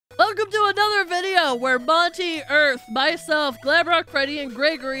another video where Monty, Earth, myself, Glamrock Freddy, and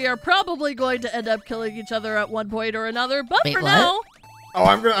Gregory are probably going to end up killing each other at one point or another. But Wait, for what? now. Oh,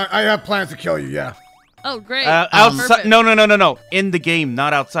 I have plans to kill you. Yeah. Oh, great. Outside? No. In the game,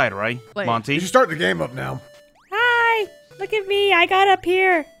 not outside, right, Wait. Monty? You should start the game up now. Hi. Look at me. I got up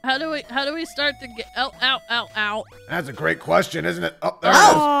here. How do we start the game? Ow. That's a great question, isn't it? Oh, there it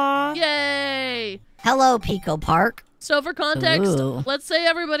Aww. Yay. Hello, PIco Park. So for context, Ooh. let's say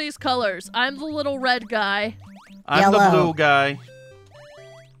everybody's colors. I'm the little red guy. I'm the Yellow. blue guy.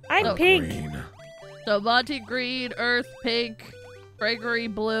 I'm Oh. is. pink. Green. So Monty green, Earth pink, Gregory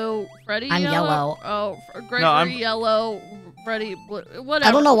blue, Freddy I'm yellow. Oh, Gregory I'm- yellow, Freddy blue. Whatever.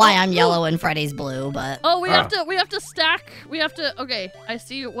 I don't know why Oh, I'm oh. yellow and Freddy's blue, but Oh, we have to stack. We have to. Okay, I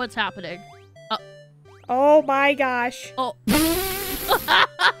see what's happening. Oh my gosh. Oh.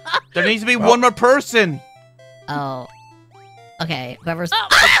 There needs to be one more person. oh. Okay, whoever's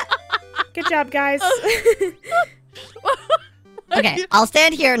Good job, guys. okay. I'll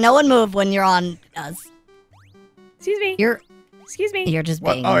stand here. No one move when you're on us. Excuse me. Excuse me. You're just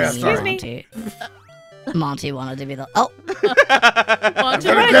What? being Oh, yeah, mean, sorry. Monty. Monty wanted to be the. Oh. Monty,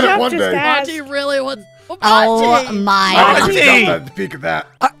 I'm gonna get it one day. Monty really wants. Oh, Oh Monty! my. I Monty! can jump at the peak of that.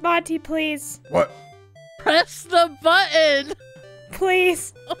 Monty, please. What? Press the button.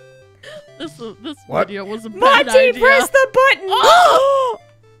 Please. This What? video was a bad Monty, idea. press the button. Oh!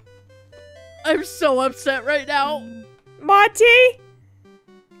 I'm so upset right now. Monty.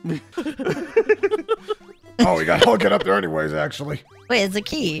 Oh, I'll get up there anyways, actually. Wait, it's a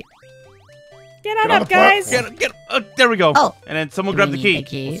key. Get on Get on up, the guys. platform. There we go. Oh. And then someone grab the Give me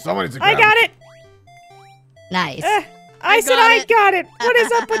key. Someone needs to I grab got it. Nice. I said got I it. got it. What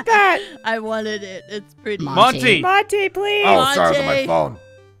is up with that? I wanted it. It's pretty. Monty. Monty, please. Oh, sorry, it was on my Monty. phone.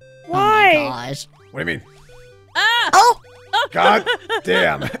 Oh my Why? gosh. What do you mean? Ah! Oh. God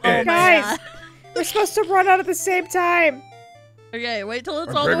damn it. Oh my Guys. God. We're supposed to run out at the same time. Okay, wait till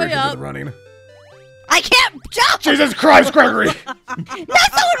it's Or all the Gregory way can do up. the running. I can't jump. Jesus Christ, Gregory! That's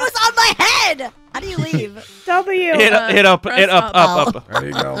what was on my head. How do you leave? W. Hit up, press hit up, up. up. There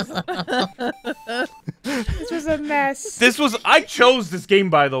you go. This was a mess. I chose this game,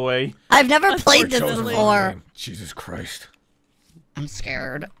 by the way. I've never played this Chosen wrong before. name. Jesus Christ. I'm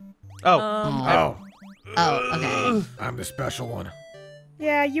scared. Oh. Oh, Oh, okay. I'm the special one.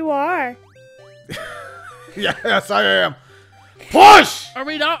 Yeah, you are. Yes, I am. Push! Are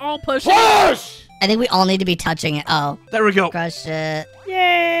we not all pushing? Push! I think we all need to be touching it. Oh, There we go. crush it.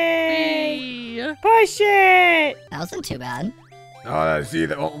 Yay. Hey. Push it. That wasn't too bad. Oh, see,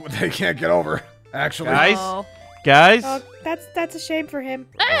 they can't get over, actually. Guys? Oh. Guys? Oh, that's a shame for him.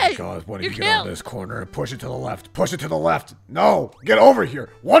 Hey! Oh, God, one of you you get can't- on this corner and push it to the left. Push it to the left. No, get over here.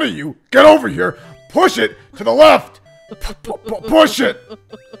 One of you, get over here. Push it to the left. Push it.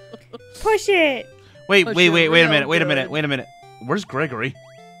 Push it. Wait Push a it real minute. Where's Gregory?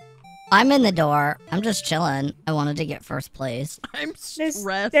 I'm in the door. I'm just chilling. I wanted to get first place. I'm There's,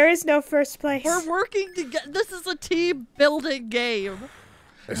 stressed. there is no first place. We're working together. This is a team building game.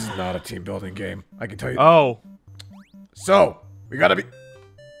 This is not a team building game. I can tell you. Oh. So, we gotta be.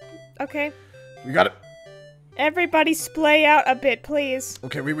 Okay. We gotta. Everybody splay out a bit, please.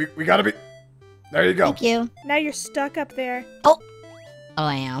 Okay, we gotta be. There you go. Thank you. Now you're stuck up there. Oh,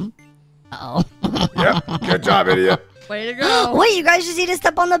 I am. Uh-oh. Yep. Good job, idiot. Way to go. Wait, you guys just need to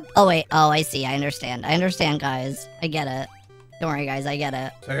step on the... Oh, wait. Oh, I see. I understand. I understand, guys. I get it. Don't worry, guys. I get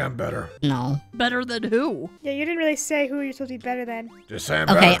it. Say I'm better. No. Better than who? Yeah, you didn't really say who you're supposed to be better than. Just say I'm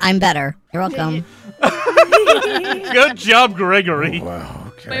Okay, better. I'm better. You're welcome. Good job, Gregory. Wow,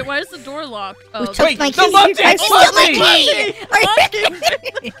 okay. Wait, why is the door locked? Oh, Who took Wait, my no, key? Monty! I stole my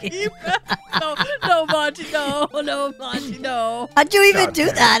Monty! key! no, Monty, no, Monty, no. How'd you even God do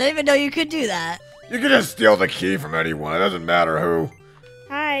damn. that? I didn't even know you could do that. You can just steal the key from anyone. It doesn't matter who.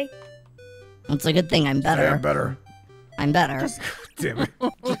 Hi. It's a good thing I'm Say I'm better. better. I'm better. Damn it.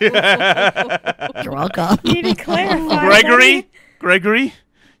 You're welcome. You need to clarify. Gregory,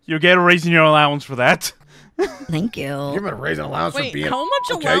 you get a raise in your allowance for that. Thank Give you. him a raise and allowance Wait, for being. how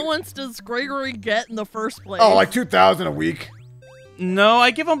much okay. allowance does Gregory get in the first place? Oh, like 2,000 a week. No,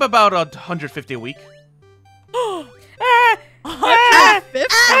 I give him about 150 a week. Ah! 150?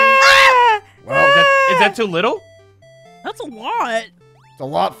 Ah! Well, Is that too little? That's a lot. it's a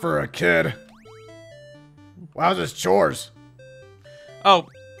lot for a kid. Wow, this chores. Oh,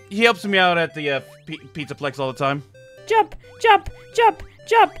 he helps me out at the Pizza Plex all the time. Jump, jump, jump,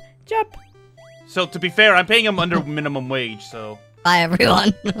 jump, jump. So to be fair, I'm paying him under minimum wage. So Bye,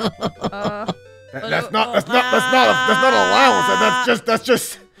 everyone. That's not an allowance. That's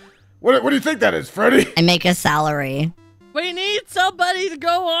just. What do you think that is, Freddy? I make a salary. We need somebody to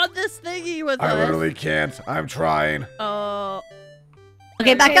go on this thingy with us. I literally can't. I'm trying.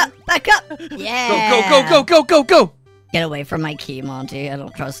 Okay, back up. Yeah. Go. Get away from my key, Monty. I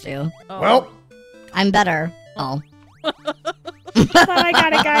don't trust you. Well, I'm better. Oh. Thought I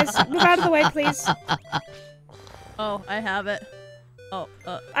got it, guys. Move out of the way, please. Oh, I have it. Oh,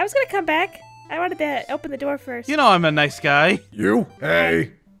 I was gonna come back. I wanted to open the door first. You know I'm a nice guy. you?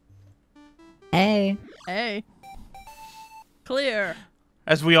 Hey. Hey. hey. Clear.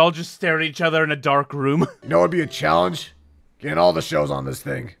 As we all just stare at each other in a dark room. You know what'd be a challenge? Getting all the shows on this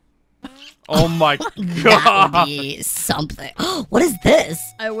thing. Oh my That god. would be something. What is this?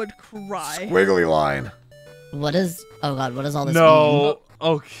 I would cry. Squiggly line. What is... Oh god, what does all this mean? No.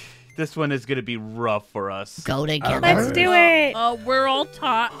 Okay. This one is gonna be rough for us. Go together. Let's do it. We're all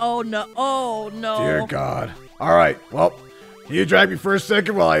taught. Oh no. Oh no. Dear God. All right. Well, can you drag me for a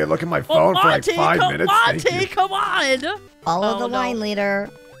second while I look at my phone for like 5 minutes? Thank Monty, you. come on. Follow Oh, the no. line leader.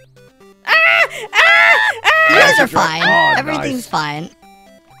 You Yes, guys are you're right. fine. Oh, Everything's nice. fine.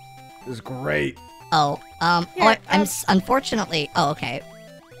 This is great. Here, unfortunately. Oh, okay.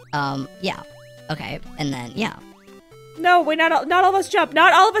 Yeah. Okay, and then yeah. No, not all of us jump.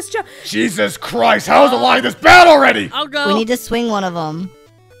 Not all of us jump. Jesus Christ! How's the line this bad already? I'll go. We need to swing one of them.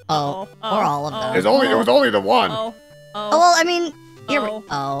 Oh, Uh-oh. or all of them. It was only the one. Oh. Oh well, I mean, here. Oh.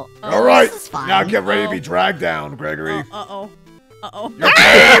 Oh. All right. This is fine. Now get ready to Oh. be dragged down, Gregory. Uh-oh. Oh,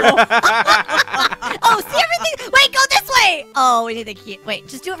 see everything. Wait, go this way. Oh, we need the key. Wait,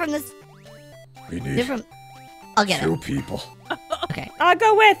 just do it from this. We need Different. I'll get two it. people. Okay. I'll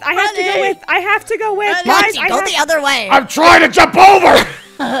go with. I have to go Honey. with. I have to go with. Honey. Guys, Monty, go the other way. I'm trying to jump over!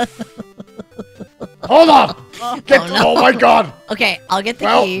 Hold on! Get, no. oh my god! Okay, I'll get the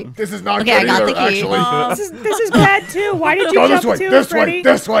Well, key. this is not Okay, I good got either, the key. actually. This is bad too. Why did you Go jump this way, too, this Freddy? way,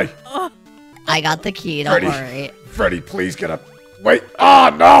 this way! I got the key. Don't Freddy. worry. Freddy, please get up. Wait, oh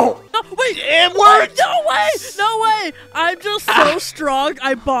no! No, wait. It worked! No way. No way. I'm just so strong.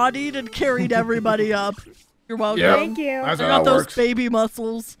 I bodied and carried everybody up. You're welcome. Yep. Thank you. That's I how got that those works. baby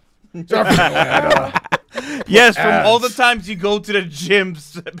muscles. Definitely. And, Yes, from all the Ads. times you go to the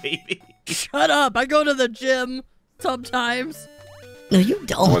gyms, baby. Shut up. I go to the gym sometimes. No, you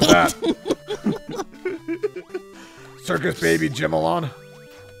don't. what was that? Circus baby Jimalon.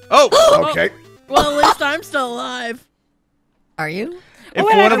 Oh! Okay. Well, at least I'm still alive. Are you? If Oh,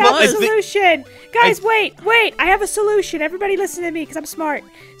 wait, one I of have a us, solution. Guys, wait. I have a solution. Everybody listen to me because I'm smart.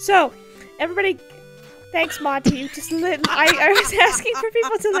 So, everybody, thanks, Monty. You just I was asking for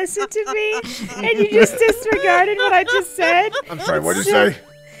people to listen to me, and you just disregarded what I just said. I'm sorry, what'd you say?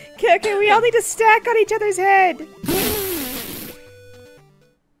 Okay, we all need to stack on each other's head.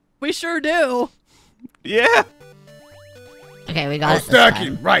 We sure do. yeah. Okay, we got Oh, it this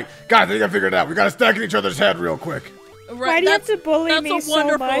stacking. time. Right. Guys, I think I figured it out. We gotta stack in each other's head real quick. Right, Why do you have to bully that's me a so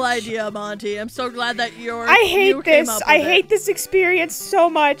wonderful much? idea, Monty. I'm so glad that you I hate came this. up I with hate it. this experience so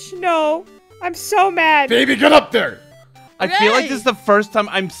much. No, I'm so mad. Baby, get up there! I feel like Okay. this is the first time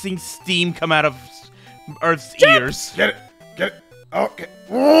I'm seeing steam come out of Earth's ears. Get it. Get it. Okay.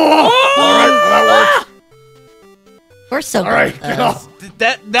 Whoa! Alright, well, that works. We're so good Alright, at get this. off.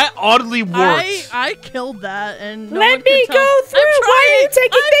 That oddly worked. I killed that, and no Let one could me tell. go through. I'm Why are you trying.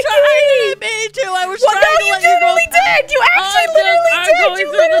 taking the key? I didn't mean to. I was Well, trying no, to you let you go. literally did. You actually I'm literally did. going You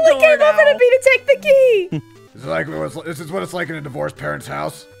through the literally door came over now. to me to take the key. This is what it's like in a divorced parent's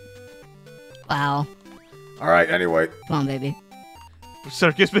house. Wow. Alright, anyway. Come on, baby.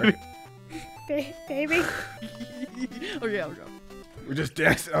 Circus, baby. Baby. Okay, I'll go. We just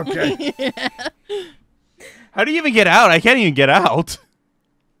danced. Okay. How do you even get out? I can't even get out.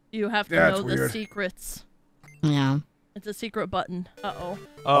 You have to Yeah, know it's the weird. secrets. Yeah. It's a secret button. Uh-oh.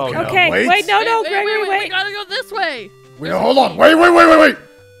 Oh, Okay. no. Okay, wait. wait, no, wait, Gregory, We wait. gotta go this way. Wait, hold on. Wait.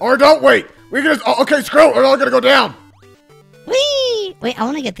 Or don't wait. We can just. Oh, okay, screw it. We're all gonna go down. Whee! Wait, I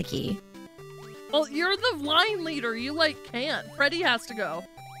want to get the key. Well, you're the line leader. You, can't. Freddy has to go.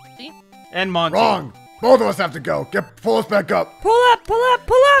 See? And Monty. Wrong. Both of us have to go. Pull us back up. Pull up.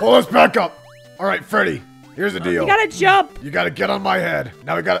 Pull us back up. Alright, Freddy. Here's the deal. You gotta jump. You gotta get on my head.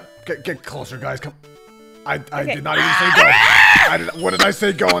 Now we gotta get closer, guys. Come. I Okay. did not even say go. What did I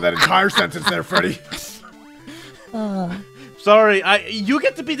say go in that entire sentence there, Freddy? Sorry, you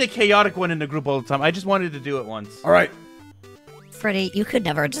get to be the chaotic one in the group all the time. I just wanted to do it once. Alright. Freddy, you could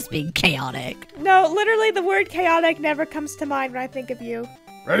never just be chaotic. No, literally, the word chaotic never comes to mind when I think of you.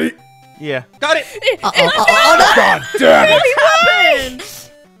 Ready? Yeah. Got it! Oh, no. God damn it! What happened?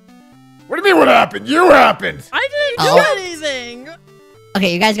 What do you mean what happened? You happened! I didn't Oh. do anything.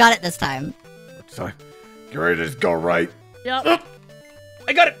 Okay, you guys got it this time. So, get ready to just go right. Yep.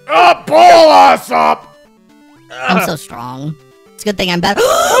 I got it! Pull us up! I'm so strong. It's a good thing I'm better.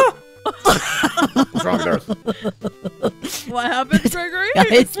 What's wrong with Earth? What happened, Gregory?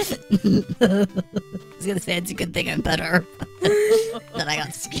 Guys, I was gonna say it's a good thing I'm better. Then I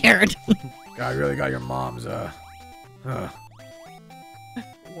got scared. God, really got your mom's,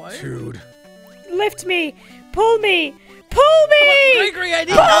 What? dude. Lift me. Pull me. Pull me. Gregory, I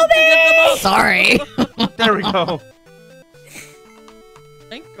need help to get them up. Sorry. There we go.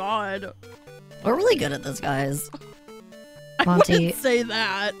 Thank God. We're really good at this, guys. I Monty. wouldn't say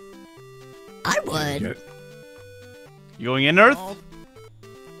that. I would. You going in, Earth? Oh,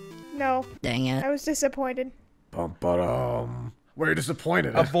 No, Dang it. I was disappointed. Where you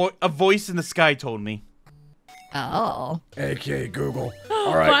disappointed? A voice in the sky told me. Oh. AKA Google.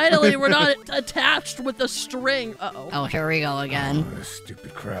 All right. Finally, we're not attached with the string. Uh-oh. Oh, here we go again. Oh, this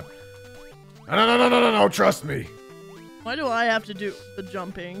stupid crap. No, trust me. Why do I have to do the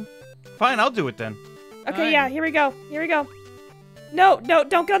jumping? Fine, I'll do it then. Okay, Fine. yeah, here we go. Here we go. No, don't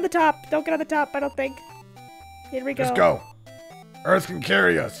get on the top. Don't get on the top, I don't think. Here we go. Just go. Earth can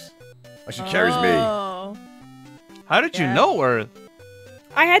carry us. Like she carries me. Oh. How did you Yeah. know, Earth?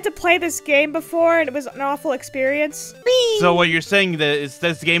 I had to play this game before, and it was an awful experience. So what you're saying that is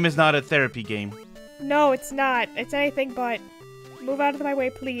this game is not a therapy game? No, it's not. It's anything but. Move out of my way,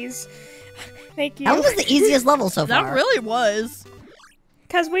 please. Thank you. That was the easiest level so far. That really was.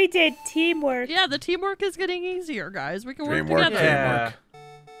 Because we did teamwork. Yeah, the teamwork is getting easier, guys. We can work Teamwork, together. Yeah.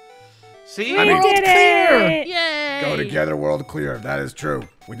 See? We I mean- did clear. it! Yay! Go together, world clear. That is true.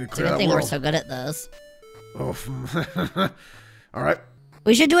 We did It's a clear good that thing we're world. so good at this. Oof. All right.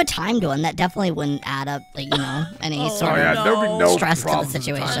 We should do a timed one. That definitely wouldn't add up, like, you know, any Oh, sort Oh of... yeah, no. there would be no Stress to the problems with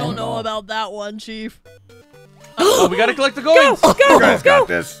situation. I time don't at know all. about that one, Chief. Oh, we gotta collect the coins. Go! You guys got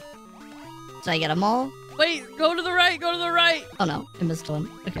this. Did I get them all? Wait, go to the right, go to the right. Oh no, I missed one.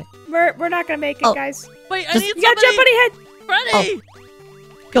 Okay. We're not gonna make it, Oh. guys. Wait, I Just- need You gotta somebody. jump on your head! Freddy!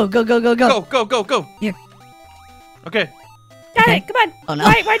 Go, go, go, go, go. Go. Here. Okay. Got Okay. it, come on! Oh no.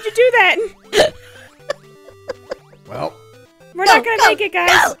 Why'd you do that? Well, We're Go, not gonna go, make it, guys!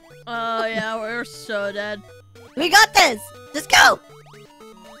 Go. Oh, yeah, we're so dead. We got this. Just go.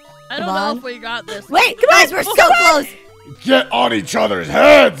 I don't Come know on. if we got this. Wait, guys, we're so close. get on each other's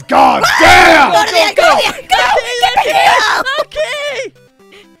heads. God damn! Go to the end. Go to the end. Go. Get the end. Okay!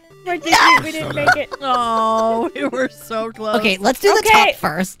 We didn't make it. Oh, we were so close. Okay, let's do the Okay. top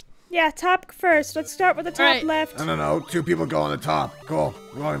first. Yeah, top first. Let's start with the top Alright. left. No. 2 people go on the top. Cool.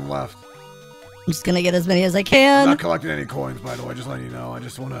 We're on the left. I'm just gonna get as many as I I'm can. not collecting any coins, by the way. Just letting you know. I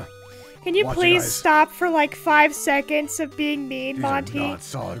just want to. Can you Watch it, please guys. stop for like 5 seconds of being mean, These Monty? are not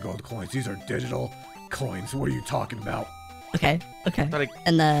solid gold coins. These are digital coins. What are you talking about? Okay. Gotta-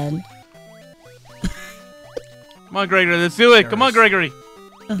 And then Come on, Gregory. Let's do it. Come on, Gregory.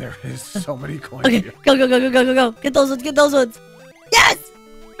 There is so many coins okay, here. go, go, go, go, go, go, go. Get those ones. Get those ones. Yes.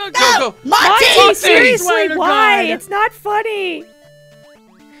 Go. Monty. Monty, seriously, Swear to why? God. It's not funny.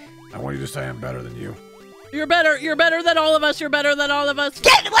 I want you to say I'm better than you. You're better. You're better than all of us. You're better than all of us.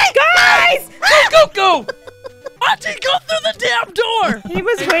 Get away, Guys! Go. Monty, go through the damn door. He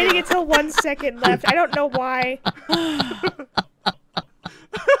was waiting until 1 second left. I don't know why.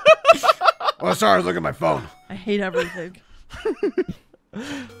 Well, sorry, I was looking at my phone. I hate everything.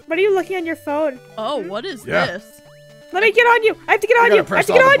 What are you looking on your phone? Oh, what is Yeah. this? Let me get on you. I have to get You on gotta you. I have press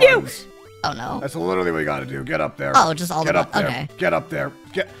to all get the on you. buttons. Oh no. That's literally what you gotta do. Get up there. Oh, just all Get the up there. okay. Get up there.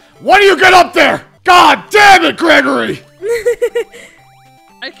 Why do you get up there? God damn it, Gregory!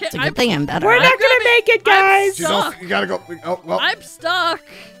 I can't. It's a good thing I'm better. We're not gonna gonna make it, guys. You, don't, you gotta go. Oh, well. I'm stuck.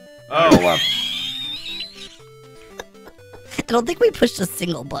 Go Oh. left. I don't think we pushed a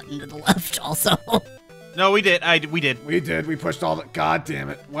single button to the left. Also. No, we did. We did. We did. We pushed all the. God damn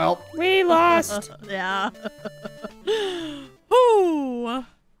it. Well. We lost. Yeah. Ooh.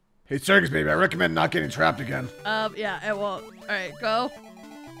 Hey, Circus baby, I recommend not getting trapped again. Yeah, I won't. All right, go.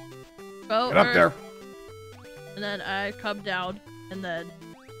 Go. Get up Earth. there. And then I come down, and then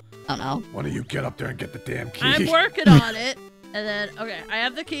Oh no. One of you get up there and get the damn key. I'm working on it. And then, okay, I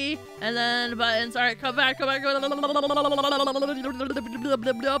have the key, and then buttons. All right, come back. Go, go, go,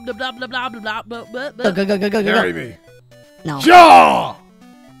 go, go, go, Marry go. me. No. Jaw!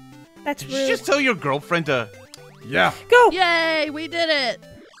 That's Did you rude. just tell your girlfriend to... Yeah. Go. Yay, we did it.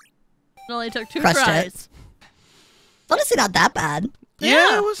 It only took 2 Crushed it. tries. Honestly, not that bad.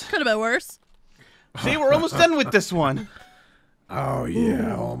 Yeah, it was... Could have been worse. See, we're almost done with this one. Oh,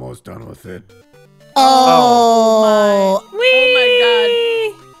 yeah. Almost done with it. Oh.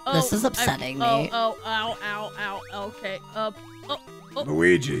 Wee. Oh, This is upsetting me. Oh, ow. Okay. Oh.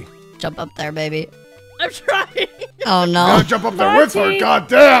 Luigi. Jump up there, baby. I'm trying. Oh no. Gotta jump up there with her. Monty. God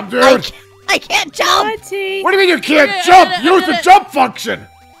damn, dude. I can't jump. Monty. What do you mean you can't Yeah, jump? I Use did the it. jump function.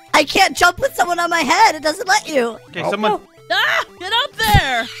 I can't jump with someone on my head. It doesn't let you. Okay, someone. Ah, get up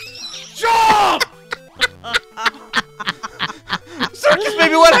there! Jump! Circus,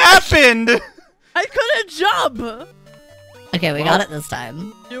 baby, what happened? I couldn't jump! Okay, we got it this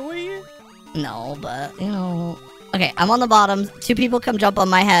time. Do we? No, but, you know. Okay, I'm on the bottom. 2 people come jump on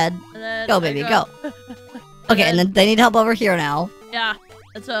my head. And then Go, I baby, go. And Okay, and then they need help over here now. Yeah,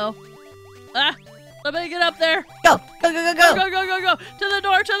 and so... Ah, somebody get up there! Go, go, go, go, Go, go. go, go, go, go! To the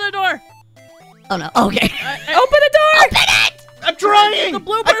door, to the door! Oh, no. Okay. Open the door. Open it! I'm trying. The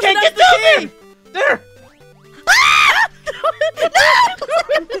blue I person can't has get the down key! there. There.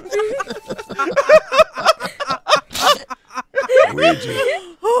 Luigi.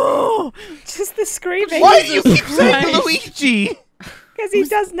 Oh, Just the screaming. Why do you keep saying Christ. Luigi? Because he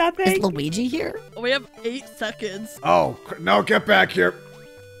does Is nothing. Luigi here? we have 8 seconds. Oh, no, get back here.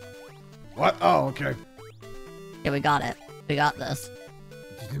 What? Oh, okay. Yeah, we got it. We got this.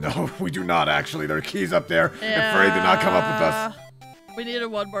 No, we do not actually. There are keys up there, and Freddy did not come up with us. We needed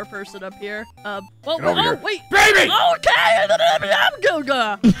one more person up here. Well, Get over here. wait! Baby! Okay! I'm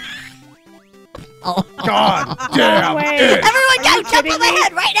Oh. God damn way. it! Everyone Are you go jump kidding on my me?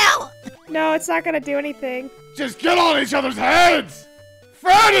 head right now! No, it's not gonna do anything. Just get on each other's heads!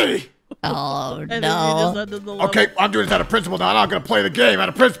 Freddy! Oh, And then you no. just ended the level. Okay, I'm doing this out of principle now. I'm not gonna play the game out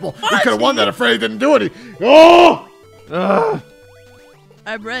of principle. We could have won that if Freddy didn't do it. Oh! Ugh.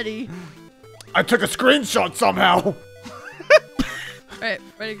 I'm ready. I took a screenshot somehow. Alright,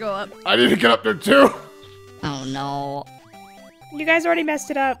 ready to go up. I need to get up there too. Oh, no. You guys already messed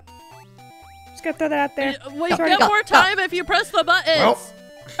it up. Just gonna throw that out there. We Go, get go, more go. time if you press the buttons. Well,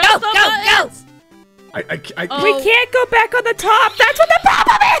 press Go, the go, buttons. I Oh. We can't go back on the top. That's what the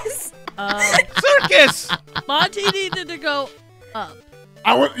problem is. Circus. Monty needed to go up.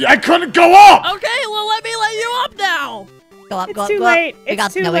 I couldn't go up. Okay, well let me let you up now. Go up, It's go up, too go up. late. We got,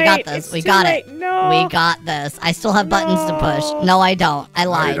 It's too no, late. we got this. It's We too got late. it. No. We got this. I still have buttons to push. No, I don't. I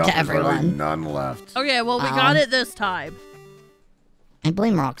lied to There's literally everyone. none left. Okay, well we got it this time. I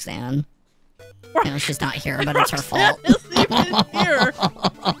blame Roxanne. You know, she's not here, but it's her fault. It's even here.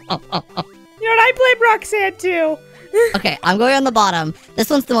 You know what? I blame Roxanne too. Okay, I'm going on the bottom. This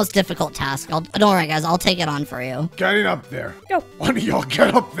one's the most difficult task. Don't worry, guys. I'll take it on for you. Getting up there. Go. One of y'all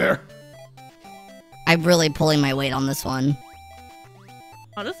get up there. I'm really pulling my weight on this one.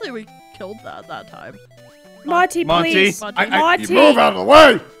 Honestly, we killed that time. Monty, Monty. please. Monty. You Monty. move out of the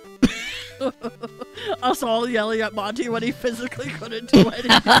way. Us all yelling at Monty when he physically couldn't do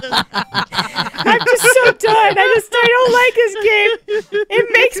anything. I'm just so done. I don't like this game.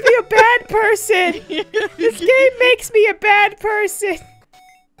 It makes me a bad person. This game makes me a bad person.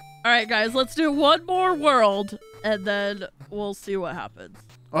 Alright guys, let's do one more world and then we'll see what happens.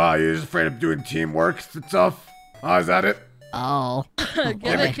 Oh, you're just afraid of doing teamwork stuff? Oh, is that it? Oh.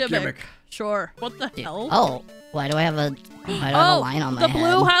 Gimmick. Sure. What the hell? Oh. Why do I have a line on my the head?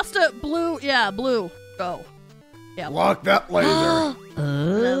 blue has to blue. Go. Yeah. Block that laser.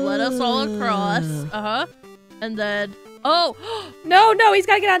 And then let us all across. Uh-huh. And then No, he's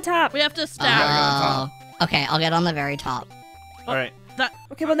gotta get on top. we have to stack. Oh. Okay, I'll get on the very top. All right.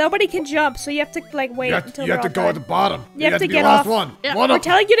 Okay, well nobody can jump, so you have to like wait You have, until you have they're to all go at done. the bottom. You have to be get the last off. one. Yeah, One We're up.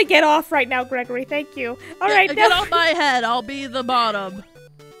 telling you to get off right now, Gregory. Thank you. All right, Get now. off my head. I'll be the bottom.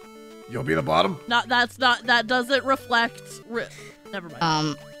 You'll be the bottom? That doesn't reflect. Never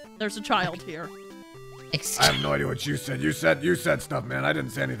mind. There's a child here. I have no idea what you said. You said stuff, man. I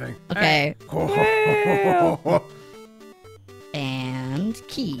didn't say anything. Okay. And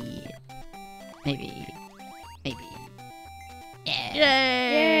key. Maybe. Yeah.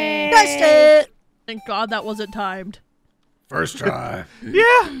 Yay! Pressed it! Thank God that wasn't timed. First try. Yeah.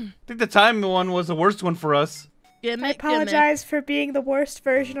 I think the time one was the worst one for us. I apologize for being the worst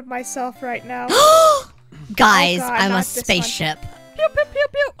version of myself right now. Guys, Oh God, I'm a not this one. spaceship. Pew pew pew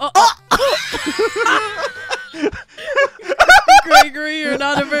pew. Oh. Gregory, you're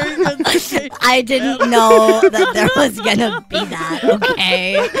not a very good skater. I didn't know that there was gonna be that,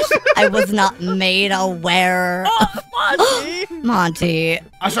 okay? I was not made aware. Oh, Monty! Monty.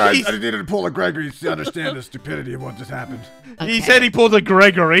 I'm sorry. I just needed to pull a Gregory to understand the stupidity of what just happened. Okay. He said he pulled a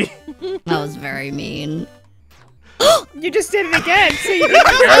Gregory. That was very mean. You just did it again, so you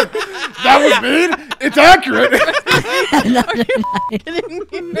That was mean. It's accurate.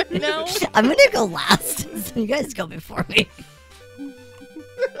 Kidding me right now? I'm gonna go last, so you guys go before me.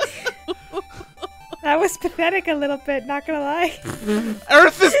 That was pathetic a little bit, not gonna lie.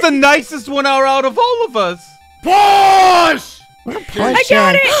 Earth is the nicest one out of all of us. Push! Push I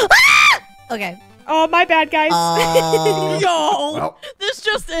got it! Okay. Oh, my bad, guys. Yo, Well. this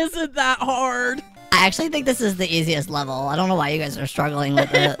just isn't that hard. I actually think this is the easiest level. I don't know why you guys are struggling with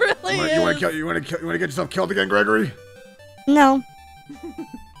It it. really is. You want to get yourself killed again, Gregory? No.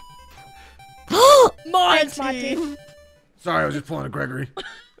 Thanks, Monty. Sorry, I was just pulling a Gregory.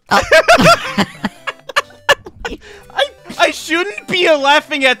 I shouldn't be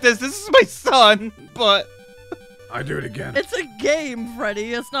laughing at this. This is my son, but I do it again. It's a game,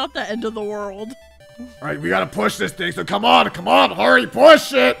 Freddy. It's not the end of the world. All right, we gotta push this thing. So come on, hurry,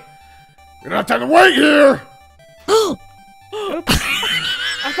 push it. We don't have time to wait here. Oops.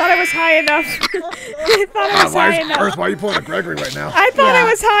 I thought I was high enough. I thought I was high enough. Earth, why are you pulling a Gregory right now? I thought I Yeah.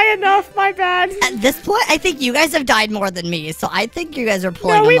 was high enough. My bad. At this point, I think you guys have died more than me, so I think you guys are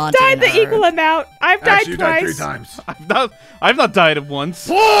pulling No, a we've Monty died and the Earth. equal amount. I've died Actually, you died 3 twice. times. I've not died at once.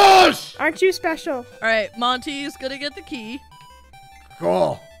 Push! Aren't you special? All right, Monty's gonna get the key.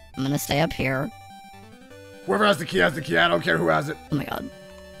 Cool. I'm gonna stay up here. Whoever has the key has the key. I don't care who has it. Oh my god.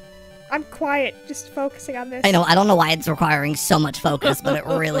 I'm quiet, just focusing on this. I know, I don't know why it's requiring so much focus, but it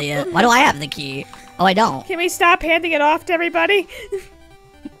really is. Why do I have the key? Oh, I don't. Can we stop handing it off to everybody?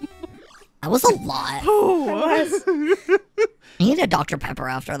 That was a lot. It was. I need a Dr. Pepper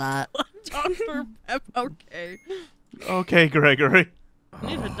after that. Dr. Pep. Okay. Okay, Gregory. I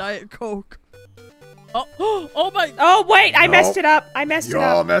need a Diet Coke. Oh, oh my. Oh wait, I No. messed it up. I messed You it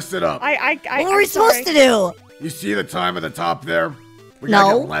all up. messed it up. What were we I'm sorry. supposed to do? You see the time at the top there? We No.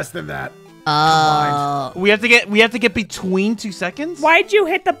 gotta get less than that. We have to get between 2 seconds. Why'd you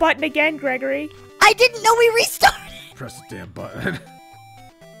hit the button again, Gregory? I didn't know we restarted. Press the damn button.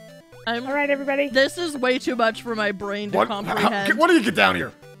 All right, everybody. This is way too much for my brain to What? comprehend. What do you get down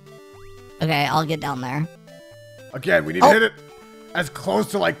here? Okay, I'll get down there. Again, we need to hit it as close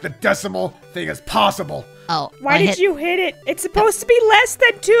to like the decimal thing as possible. Oh, Why I did hit- you hit it? It's supposed to be less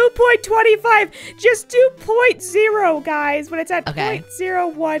than 2.25. Just do 0.0, guys, when it's at Okay.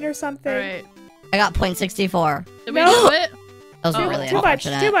 0.01 or something. All right. I got .64. Did we No. do it? That was Oh, really Too much,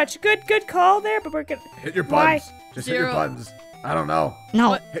 unfortunate. too much. Good call there, but we're good. Hit your Why? buttons. Just hit your 0. buttons. I don't know. No.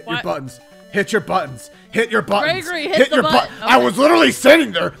 What? Hit What? your buttons. Hit your buttons. Hit your buttons. Gregory, hit the your button. I Okay. was literally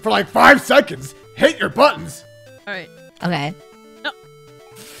sitting there for like 5 seconds. Hit your buttons. All right. Okay.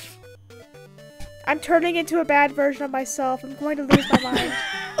 I'm turning into a bad version of myself. I'm going to lose my mind.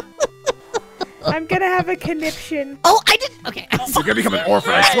 I'm gonna have a conniption. Oh, I didn't. Okay. You're gonna become an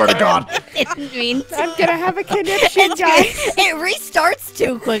orphan, I swear to God. I didn't mean to. I'm gonna have a conniption, It's guys. It restarts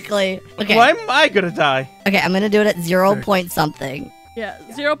too quickly. Okay. Why am I gonna die? Okay, I'm gonna do it at 0 point something. Yeah,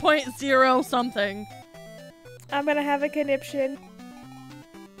 0.0 something. I'm gonna have a conniption.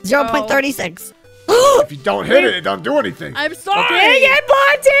 0.36. If you don't hit it, it don't do anything. I'm sorry. Dang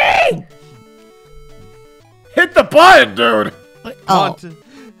it, Monty! Hit the button, dude. Oh,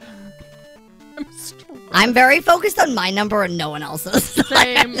 I'm str- I'm very focused on my number and no one else's.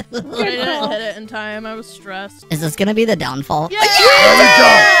 Same. I call. didn't hit it in time. I was stressed. Is this gonna be the downfall? Yeah!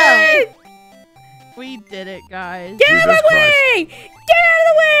 There we go. We did it, guys. Get out of Jesus the way! Get out of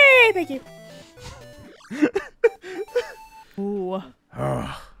the way! Thank you. Ooh.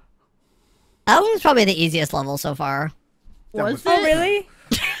 Oh, That one was probably the easiest level so far. Was Oh, it? really?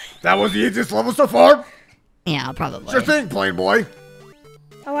 that was the easiest level so far. Yeah, probably. Sure thing, plain boy.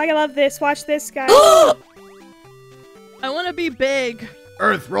 Oh, I love this. Watch this, guys. I want to be big.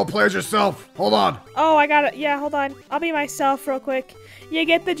 Earth, role play as yourself. Hold on. Oh, I got it. Yeah, hold on. I'll be myself real quick. You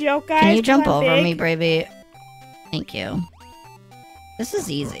get the joke, guys? Can you jump 'Cause I'm over big. me, Bravey? Thank you. This is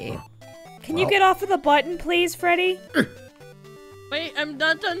easy. Can you get off of the button, please, Freddy? Wait, I'm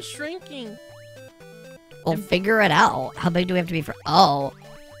not done shrinking. We'll figure it out. How big do we have to be for? Oh.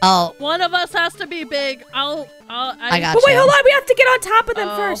 Oh, One of us has to be big. I got But wait, you. hold on. We have to get on top of them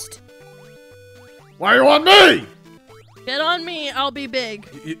Oh. first. Why are you on me? Get on me. I'll be big.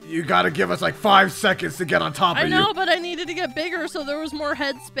 You gotta give us like 5 seconds to get on top I of know, you. but I needed to get bigger so there was more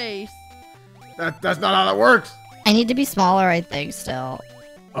head space. That's not how that works. I need to be smaller, I think, still.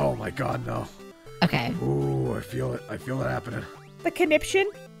 Oh my God, no. Okay. Ooh, I feel it. I feel it happening. The conniption.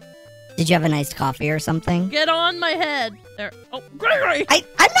 Did you have a nice coffee or something? Get on my head. There. Oh, Gregory. I'm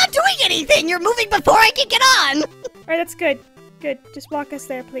not doing anything! You're moving before I can get on! All right, that's good. Good. Just walk us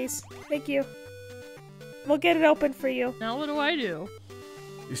there, please. Thank you. We'll get it open for you. Now what do I do?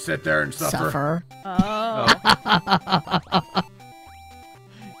 You sit there and suffer. Suffer. Oh,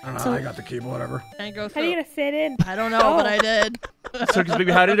 I don't know. I got the key, but whatever. can I go How are you through? gonna fit in? I don't know, but I did. Circus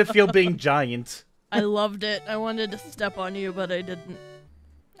baby, how did it feel being giant? I loved it. I wanted to step on you, but I didn't.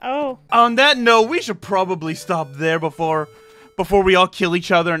 Oh. On that note, we should probably stop there before we all kill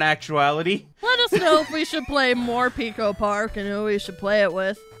each other in actuality. Let us know if we should play more PIco Park and who we should play it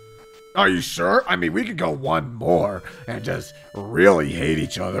with. Are you sure? I mean, we could go one more and just really hate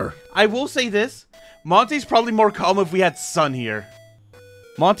each other. I will say this. Monty's probably more calm if we had Sun here.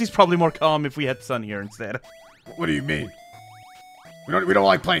 Monty's probably more calm if we had Sun here instead. What do you mean? We don't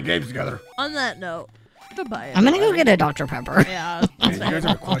like playing games together. On that note, goodbye. I'm gonna go get a Dr. Pepper. Yeah. Hey, you guys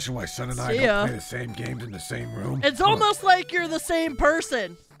ever question why Son and I See don't ya. play the same games in the same room? It's almost like you're the same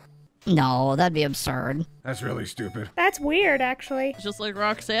person. No, that'd be absurd. That's really stupid. That's weird, actually. It's just like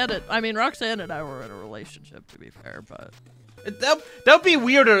Roxanne. Roxanne and I were in a relationship, to be fair, but That'd be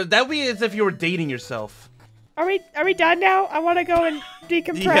weirder. That'd be as if you were dating yourself. Are we done now? I want to go and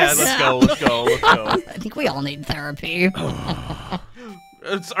decompress. Yeah, let's go. I think we all need therapy.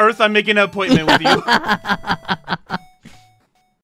 It's Earth, I'm making an appointment with you.